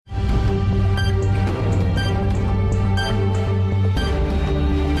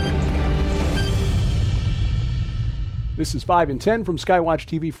This is 5 and 10 from Skywatch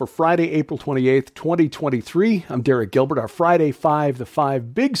TV for Friday, April 28th, 2023. I'm Derek Gilbert. Our Friday 5, the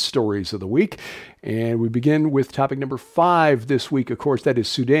 5 big stories of the week. And we begin with topic number 5 this week. Of course, that is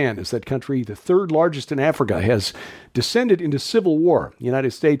Sudan, as that country, the third largest in Africa, has descended into civil war. The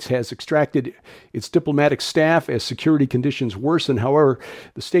United States has extracted its diplomatic staff as security conditions worsen. However,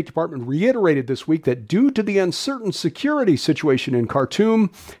 the State Department reiterated this week that due to the uncertain security situation in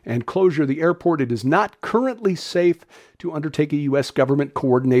Khartoum and closure of the airport, it is not currently safe to undertake a U.S.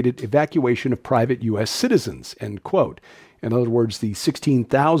 government-coordinated evacuation of private U.S. citizens, end quote. In other words, the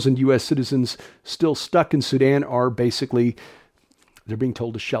 16,000 U.S. citizens still stuck in Sudan are basically, they're being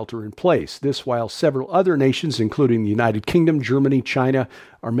told to shelter in place. This while several other nations, including the United Kingdom, Germany, China,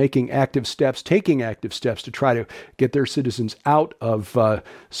 are taking active steps to try to get their citizens out of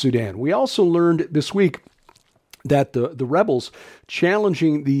Sudan. We also learned this week that the rebels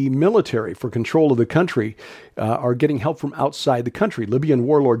challenging the military for control of the country are getting help from outside the country. Libyan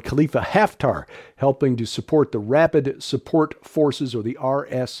warlord Khalifa Haftar helping to support the Rapid Support Forces, or the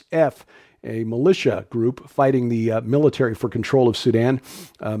RSF, a militia group fighting the military for control of Sudan.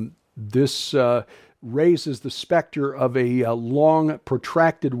 This raises the specter of a long,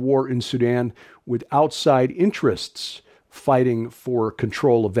 protracted war in Sudan with outside interests fighting for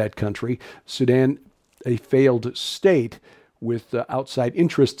control of that country. Sudan, a failed state with outside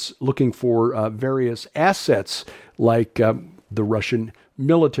interests looking for various assets like the Russian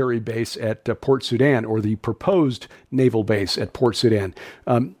military base at Port Sudan, or the proposed naval base at Port Sudan.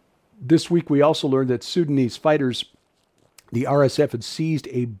 This week we also learned that Sudanese fighters, the RSF, had seized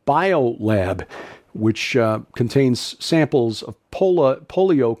a Biolab which contains samples of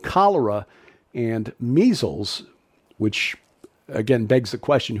polio, cholera, and measles, which again begs the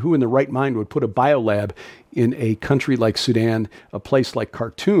question, who in the right mind would put a biolab in a country like Sudan, a place like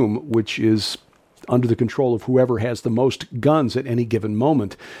Khartoum, which is under the control of whoever has the most guns at any given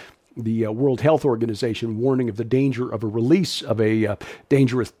moment? The World Health Organization warning of the danger of a release of a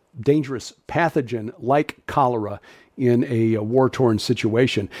dangerous pathogen like cholera in a war-torn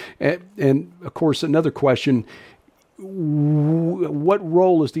situation. And of course, another question, what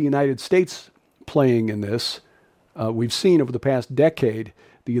role is the United States playing in this? We've seen over the past decade,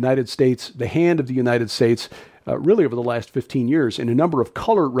 the United States, the hand of the United States, really over the last 15 years, in a number of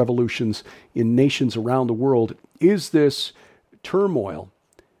color revolutions in nations around the world. Is this turmoil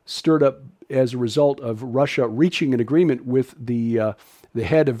stirred up as a result of Russia reaching an agreement with the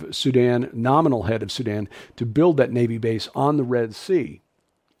head of Sudan, nominal head of Sudan, to build that Navy base on the Red Sea?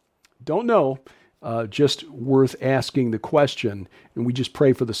 Don't know. Just worth asking the question, and we just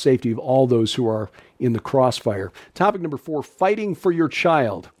pray for the safety of all those who are in the crossfire. Topic number 4, fighting for your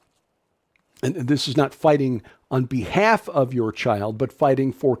child. And this is not fighting on behalf of your child, but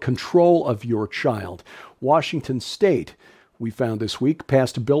fighting for control of your child. Washington State, we found this week,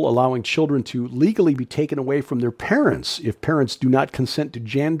 passed a bill allowing children to legally be taken away from their parents if parents do not consent to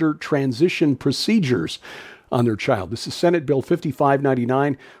gender transition procedures on their child. This is Senate Bill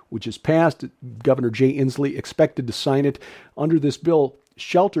 5599, which is passed. Governor Jay Inslee expected to sign it. Under this bill,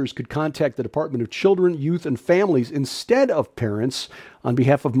 shelters could contact the Department of Children, Youth, and Families instead of parents on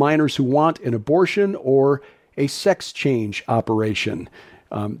behalf of minors who want an abortion or a sex change operation.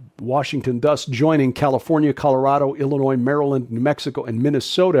 Washington thus joining California, Colorado, Illinois, Maryland, New Mexico, and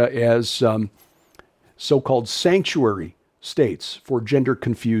Minnesota as so-called sanctuary states for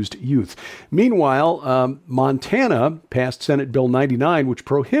gender-confused youth. Meanwhile, Montana passed Senate Bill 99, which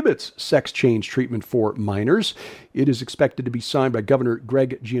prohibits sex change treatment for minors. It is expected to be signed by Governor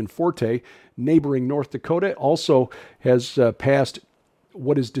Greg Gianforte. Neighboring North Dakota also has passed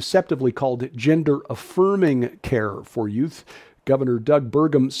what is deceptively called gender-affirming care for youth. Governor Doug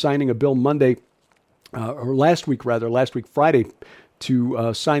Burgum signing a bill last week Friday,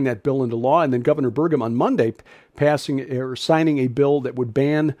 to sign that bill into law, and then Governor Burgum on Monday signing a bill that would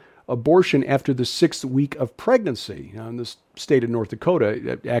ban abortion after the 6th week of pregnancy. Now, in the state of North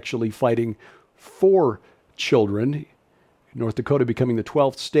Dakota, actually fighting for children, North Dakota becoming the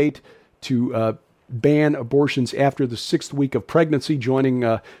 12th state to ban abortions after the 6th week of pregnancy,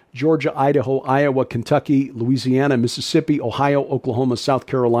 joining Georgia, Idaho, Iowa, Kentucky, Louisiana, Mississippi, Ohio, Oklahoma, South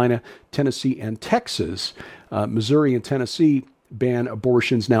Carolina, Tennessee, and Texas. Missouri and Tennessee ban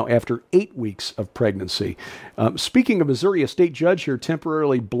abortions now after 8 weeks of pregnancy. Speaking of Missouri, a state judge here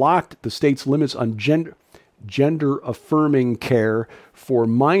temporarily blocked the state's limits on gender-affirming care for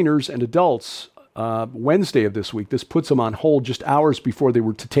minors and adults Wednesday of this week. This puts them on hold just hours before they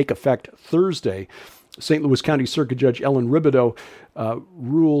were to take effect Thursday. St. Louis County Circuit Judge Ellen Ribideau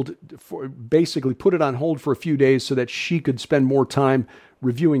basically put it on hold for a few days so that she could spend more time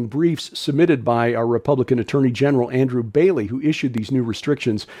reviewing briefs submitted by our Republican Attorney General Andrew Bailey, who issued these new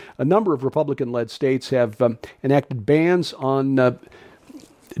restrictions. A number of Republican-led states have enacted bans on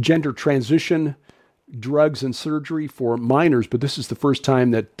gender transition drugs and surgery for minors, but this is the first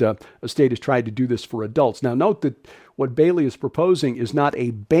time that a state has tried to do this for adults. Now, note that what Bailey is proposing is not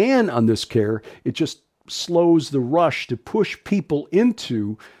a ban on this care. It just slows the rush to push people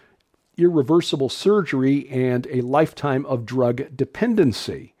into irreversible surgery and a lifetime of drug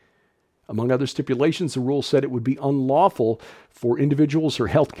dependency. Among other stipulations, the rule said it would be unlawful for individuals or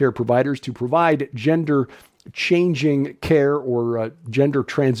healthcare providers to provide gender-changing care or gender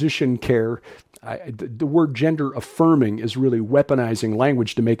transition care. The word gender affirming is really weaponizing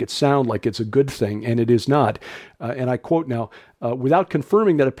language to make it sound like it's a good thing, and it is not. And I quote now, without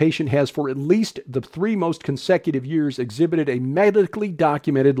confirming that a patient has for at least the 3 most consecutive years exhibited a medically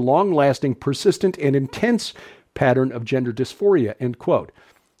documented, long-lasting, persistent, and intense pattern of gender dysphoria, end quote.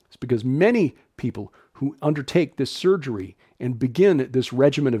 It's because many people who undertake this surgery and begin this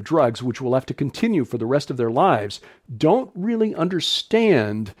regimen of drugs, which will have to continue for the rest of their lives, don't really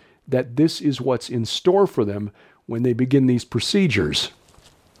understand that this is what's in store for them when they begin these procedures.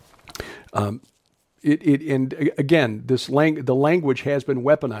 And again, the language has been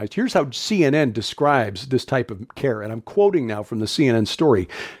weaponized. Here's how CNN describes this type of care, and I'm quoting now from the CNN story.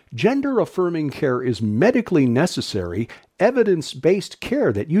 Gender-affirming care is medically necessary, evidence-based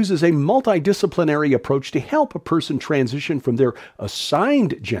care that uses a multidisciplinary approach to help a person transition from their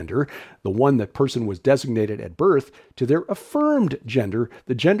assigned gender, the one that person was designated at birth, to their affirmed gender,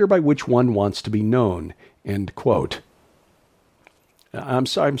 the gender by which one wants to be known, end quote. I'm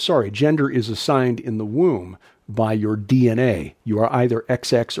sorry, gender is assigned in the womb by your DNA. You are either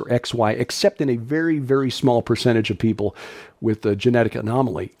XX or XY, except in a very, very small percentage of people with a genetic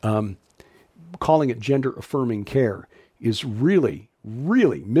anomaly. Calling it gender-affirming care is really,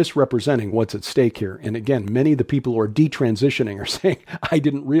 really misrepresenting what's at stake here. And again, many of the people who are detransitioning are saying, I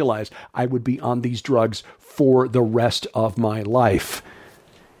didn't realize I would be on these drugs for the rest of my life.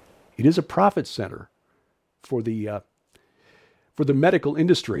 It is a profit center for the medical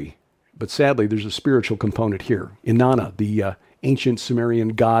industry, but sadly, there's a spiritual component here. Inanna, the ancient Sumerian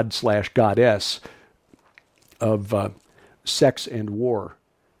god/goddess of sex and war,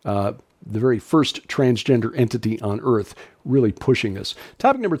 the very first transgender entity on Earth, really pushing this.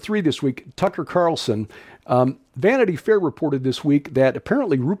 Topic number 3 this week, Tucker Carlson. Vanity Fair reported this week that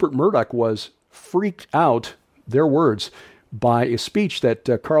apparently Rupert Murdoch was freaked out, their words, by a speech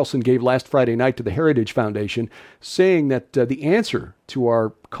that Carlson gave last Friday night to the Heritage Foundation, saying that the answer to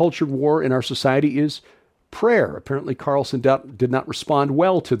our culture war in our society is prayer. Apparently, Carlson did not respond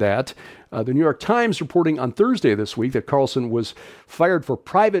well to that. The New York Times reporting on Thursday this week that Carlson was fired for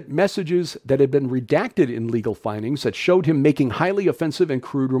private messages that had been redacted in legal findings that showed him making highly offensive and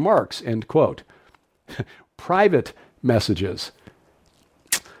crude remarks, end quote. Private messages.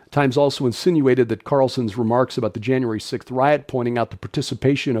 Times also insinuated that Carlson's remarks about the January 6th riot, pointing out the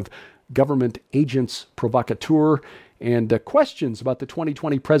participation of government agents provocateur, and questions about the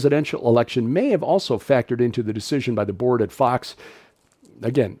 2020 presidential election may have also factored into the decision by the board at Fox.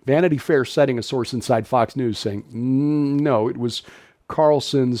 Again, Vanity Fair citing a source inside Fox News saying, no, it was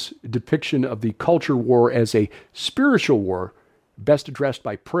Carlson's depiction of the culture war as a spiritual war, best addressed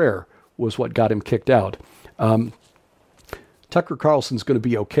by prayer, was what got him kicked out. Tucker Carlson's going to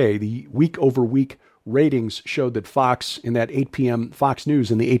be okay. The week-over-week ratings showed that Fox in that 8 p.m. Fox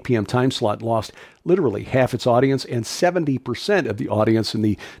News in the 8 p.m. time slot lost literally half its audience and 70% of the audience in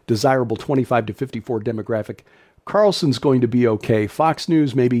the desirable 25 to 54 demographic. Carlson's going to be okay. Fox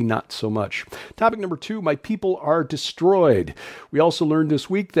News, maybe not so much. Topic number 2, my people are destroyed. We also learned this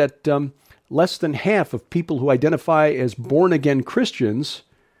week that less than half of people who identify as born-again Christians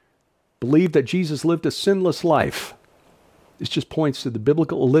believe that Jesus lived a sinless life. This just points to the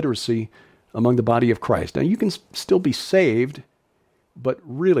biblical illiteracy among the body of Christ. Now, you can still be saved, but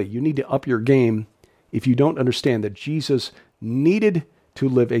really, you need to up your game if you don't understand that Jesus needed to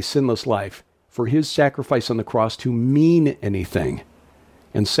live a sinless life for his sacrifice on the cross to mean anything.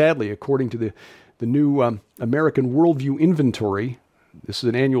 And sadly, according to the new American Worldview Inventory, this is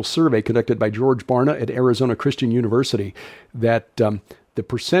an annual survey conducted by George Barna at Arizona Christian University, that the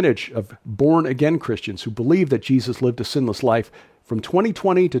percentage of born-again Christians who believe that Jesus lived a sinless life from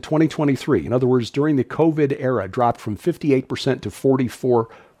 2020 to 2023, in other words, during the COVID era, dropped from 58% to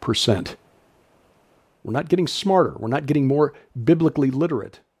 44%. We're not getting smarter. We're not getting more biblically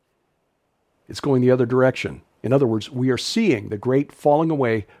literate. It's going the other direction. In other words, we are seeing the great falling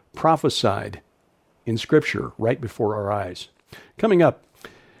away prophesied in Scripture right before our eyes. Coming up,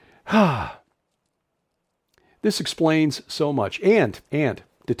 this explains so much. And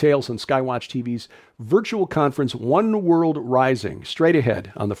details on Skywatch TV's virtual conference, One World Rising, straight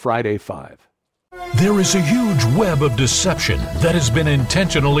ahead on the Friday Five. There is a huge web of deception that has been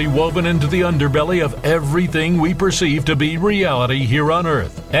intentionally woven into the underbelly of everything we perceive to be reality here on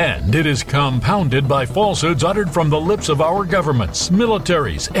Earth. And it is compounded by falsehoods uttered from the lips of our governments,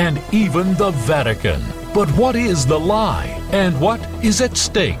 militaries, and even the Vatican. But what is the lie? And what is at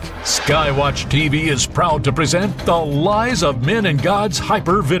stake? Skywatch TV is proud to present The Lies of Men and God's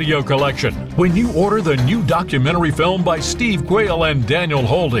Hyper Video Collection. When you order the new documentary film by Steve Quayle and Daniel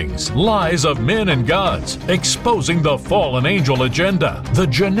Holdings, Lies of Men and Gods, exposing the fallen angel agenda, the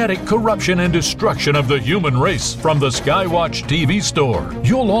genetic corruption and destruction of the human race from the Skywatch TV store,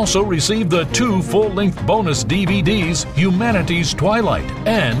 you'll also receive the 2 full-length bonus DVDs, Humanity's Twilight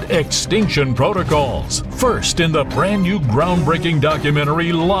and Extinction Protocols. First, in the brand new groundbreaking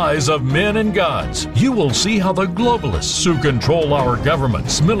documentary Lies of Men and Gods, you will see how the globalists who control our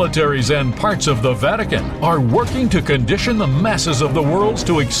governments, militaries, and parts of the Vatican are working to condition the masses of the world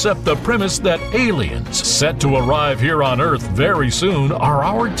to accept the premise that aliens set to arrive here on Earth very soon are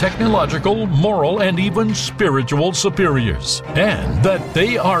our technological, moral, and even spiritual superiors, and that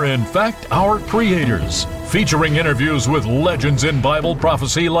they are in fact our creators. Featuring interviews with legends in Bible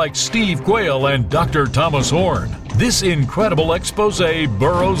prophecy like Steve Quayle and Dr. Thomas Horn, this incredible expose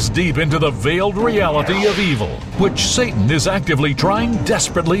burrows deep into the veiled reality of evil, which Satan is actively trying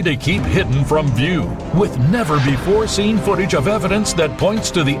desperately to keep hidden from view, with never-before-seen footage of evidence that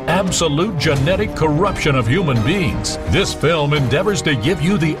points to the absolute genetic corruption of human beings. This film endeavors to give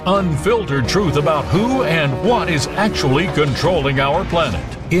you the unfiltered truth about who and what is actually controlling our planet.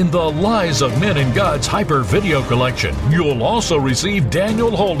 In the Lies of Men and God's Hyper Video Collection, you'll also receive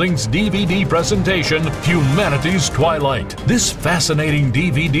Daniel Holdings' DVD presentation, Humanity's Twilight. This fascinating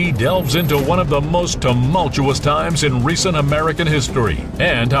DVD delves into one of the most tumultuous times in recent American history,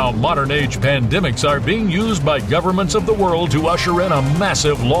 and how modern-age pandemics are being used by governments of the world to usher in a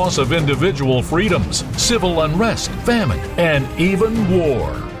massive loss of individual freedoms, civil unrest, famine, and even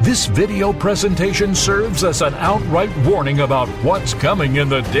war. This video presentation serves as an outright warning about what's coming in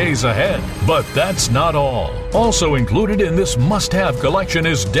the days ahead. But that's not all. Also included in this must-have collection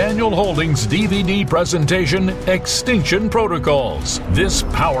is Daniel Holdings' DVD presentation, Extinction Protocols. This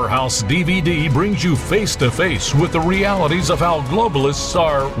powerhouse DVD brings you face-to-face with the realities of how globalists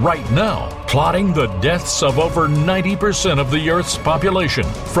are, right now, plotting the deaths of over 90% of the Earth's population,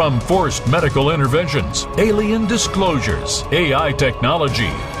 from forced medical interventions, alien disclosures, AI technology,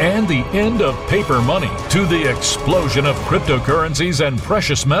 and the end of paper money, to the explosion of cryptocurrencies and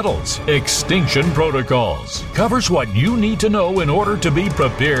precious metals. Extinction Protocols covers what you need to know in order to be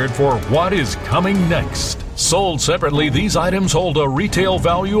prepared for what is coming next. Sold separately, these items hold a retail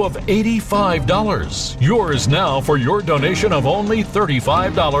value of $85. Yours now for your donation of only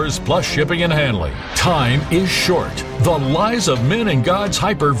 $35 plus shipping and handling. Time is short. The Lies of Men and God's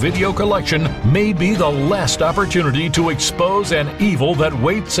Hyper Video Collection may be the last opportunity to expose an evil that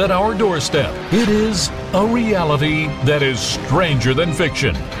waits at our doorstep. It is a reality that is stranger than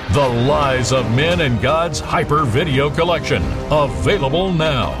fiction. The Lies of Men and God's Hyper Video Collection. Available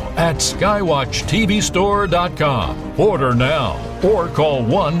now at skywatchtvstore.com. Order now or call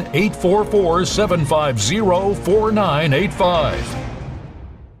 1-844-750-4985.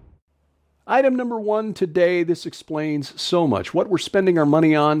 Item number 1 today, this explains so much. What we're spending our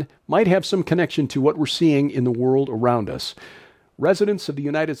money on might have some connection to what we're seeing in the world around us. Residents of the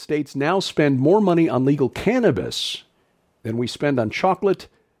United States now spend more money on legal cannabis than we spend on chocolate,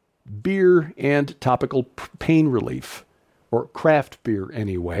 beer, and topical pain relief, or craft beer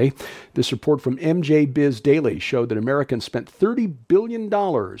anyway. This report from MJ Biz Daily showed that Americans spent $30 billion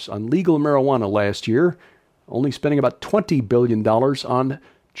on legal marijuana last year, only spending about $20 billion on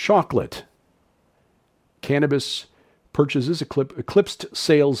chocolate. Cannabis purchases eclipsed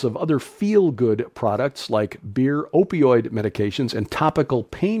sales of other feel-good products like beer, opioid medications, and topical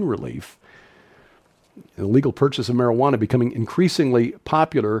pain relief. The legal purchase of marijuana becoming increasingly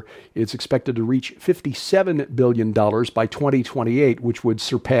popular. It's expected to reach $57 billion by 2028, which would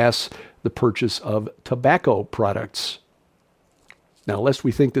surpass the purchase of tobacco products. Now, lest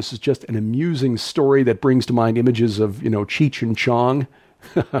we think this is just an amusing story that brings to mind images of, Cheech and Chong,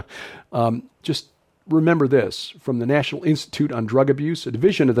 just remember this from the National Institute on Drug Abuse, a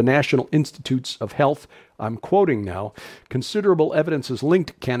division of the National Institutes of Health. I'm quoting now. Considerable evidence has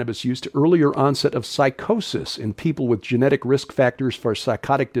linked cannabis use to earlier onset of psychosis in people with genetic risk factors for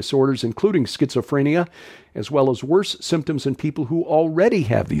psychotic disorders, including schizophrenia, as well as worse symptoms in people who already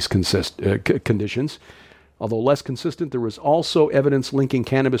have these conditions. Although less consistent, there was also evidence linking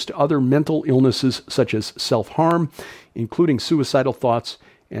cannabis to other mental illnesses such as self-harm, including suicidal thoughts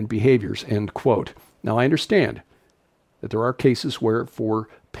and behaviors, end quote. Now, I understand that there are cases where for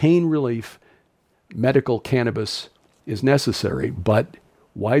pain relief, medical cannabis is necessary, but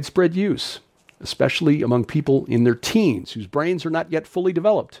widespread use, especially among people in their teens whose brains are not yet fully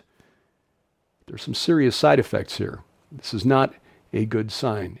developed, there's some serious side effects here. This is not a good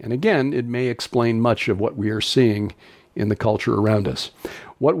sign. And again, it may explain much of what we are seeing in the culture around us.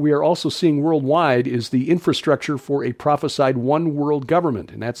 What we are also seeing worldwide is the infrastructure for a prophesied one world government.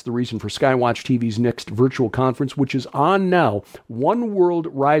 And that's the reason for Skywatch TV's next virtual conference, which is on now, One World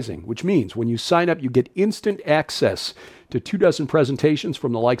Rising, which means when you sign up, you get instant access to 24 presentations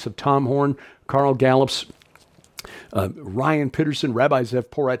from the likes of Tom Horn, Carl Gallups, Ryan Pitterson, Rabbi Zev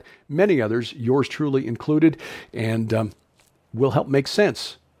Porat, many others, yours truly included, and will help make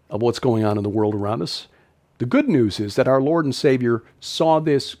sense of what's going on in the world around us. The good news is that our Lord and Savior saw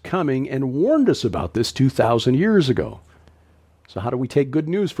this coming and warned us about this 2,000 years ago. So how do we take good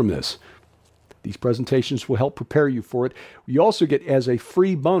news from this? These presentations will help prepare you for it. You also get, as a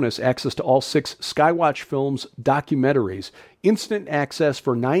free bonus, access to all 6 Skywatch Films documentaries, instant access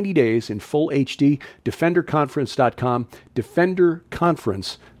for 90 days in full HD, defenderconference.com,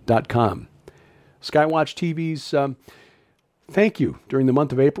 defenderconference.com. Skywatch TV's thank you during the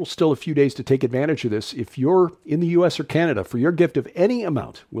month of April. Still a few days to take advantage of this. If you're in the U.S. or Canada, for your gift of any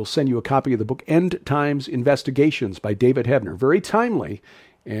amount, we'll send you a copy of the book End Times Investigations by David Hebner. Very timely,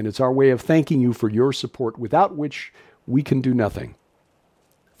 and it's our way of thanking you for your support, without which we can do nothing.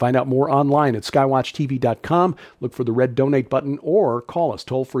 Find out more online at skywatchtv.com. Look for the red donate button or call us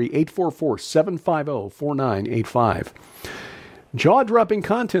toll-free 844-750-4985. Jaw-dropping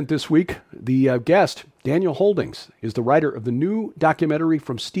content this week. The guest, Daniel Holdings, is the writer of the new documentary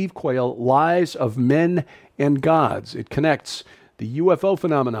from Steve Quayle, Lies of Men and Gods. It connects the UFO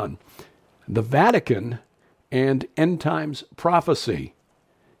phenomenon, the Vatican, and end times prophecy.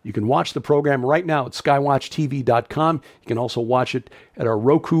 You can watch the program right now at skywatchtv.com. You can also watch it at our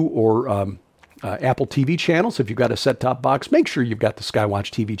Roku or Apple TV channels. If you've got a set-top box, make sure you've got the Skywatch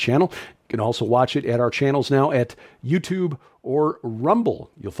TV channel. You can also watch it at our channels now at YouTube or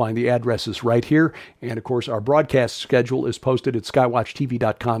Rumble. You'll find the addresses right here. And of course, our broadcast schedule is posted at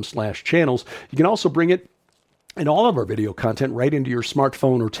skywatchtv.com/channels. You can also bring it and all of our video content right into your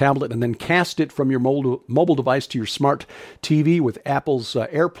smartphone or tablet, and then cast it from your mobile device to your smart TV with Apple's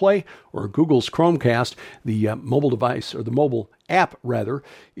AirPlay or Google's Chromecast. The mobile device, or the mobile app rather,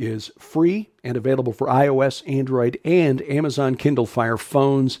 is free and available for iOS, Android, and Amazon Kindle Fire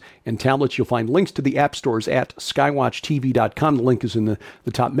phones and tablets. You'll find links to the app stores at skywatchtv.com. The link is in the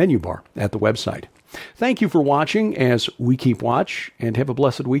top menu bar at the website. Thank you for watching as we keep watch, and have a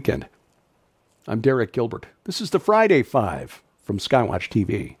blessed weekend. I'm Derek Gilbert. This is the Friday Five from Skywatch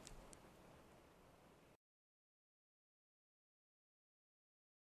TV.